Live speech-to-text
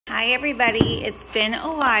Hi everybody, it's been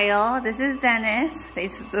a while. This is Venice. They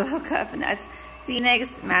just woke up and that's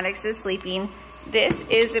Phoenix. Maddox is sleeping. This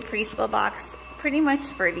is a preschool box pretty much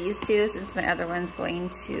for these two since my other one's going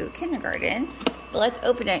to kindergarten. But let's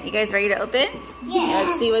open it. You guys ready to open? Yeah.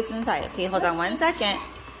 Let's see what's inside. Okay, hold on one second.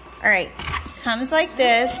 All right, comes like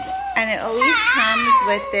this and it always comes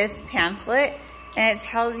with this pamphlet and it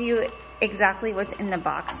tells you exactly what's in the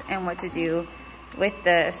box and what to do with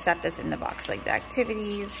the stuff that's in the box, like the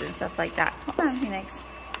activities and stuff like that. Hold on, Phoenix.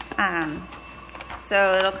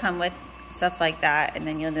 So it'll come with stuff like that, and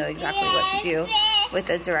then you'll know exactly what to do with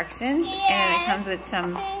the directions. And then it comes with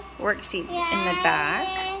some worksheets in the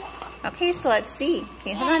back. Okay, so let's see.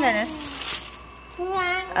 Okay, hold on, Dennis.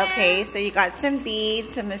 Okay, so you got some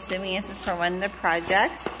beads. I'm assuming this is for one of the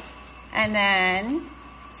projects. And then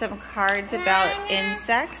some cards about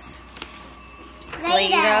insects.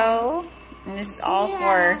 Play-Doh. And this is all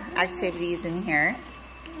for activities in here.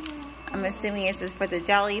 I'm assuming this is for the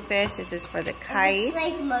jellyfish. This is for the kite.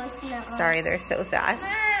 Sorry, they're so fast.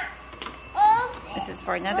 This is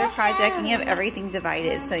for another project, and you have everything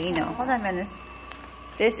divided, so you know. Hold on, Venice.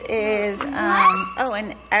 This is, oh,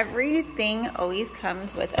 and everything always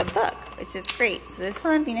comes with a book, which is great. So this,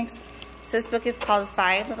 hold on, Phoenix. So this book is called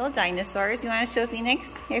 5 Little Dinosaurs. You want to show Phoenix?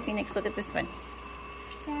 Here, Phoenix, look at this one.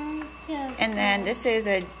 And then this is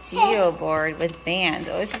a geo board with bands.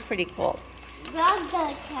 Oh, this is pretty cool.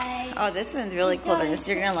 Oh, this one's really cool. Dennis.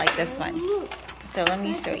 You're gonna like this one. So let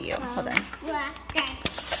me show you. Hold on.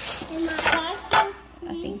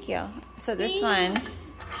 Oh, thank you. So this one,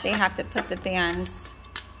 they have to put the bands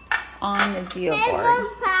on the geo board.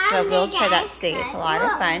 So we'll try that today. It's a lot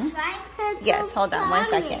of fun. Yes, hold on one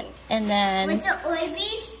second. And then, no,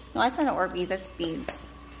 that's not an Orbeez, that's beads.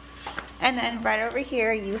 And then right over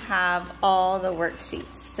here, you have all the worksheets.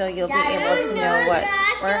 So you'll be able to know what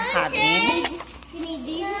we're having.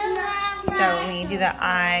 So when you do the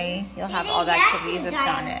I, you'll have all the activities that's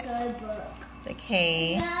on it. The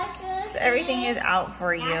K. So everything is out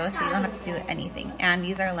for you, so you don't have to do anything. And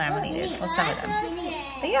these are laminated, well, some of them.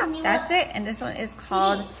 But yeah, that's it. And this one is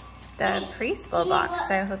called the Preschool Box.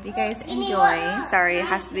 So I hope you guys enjoy. Sorry, it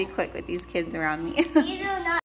has to be quick with these kids around me.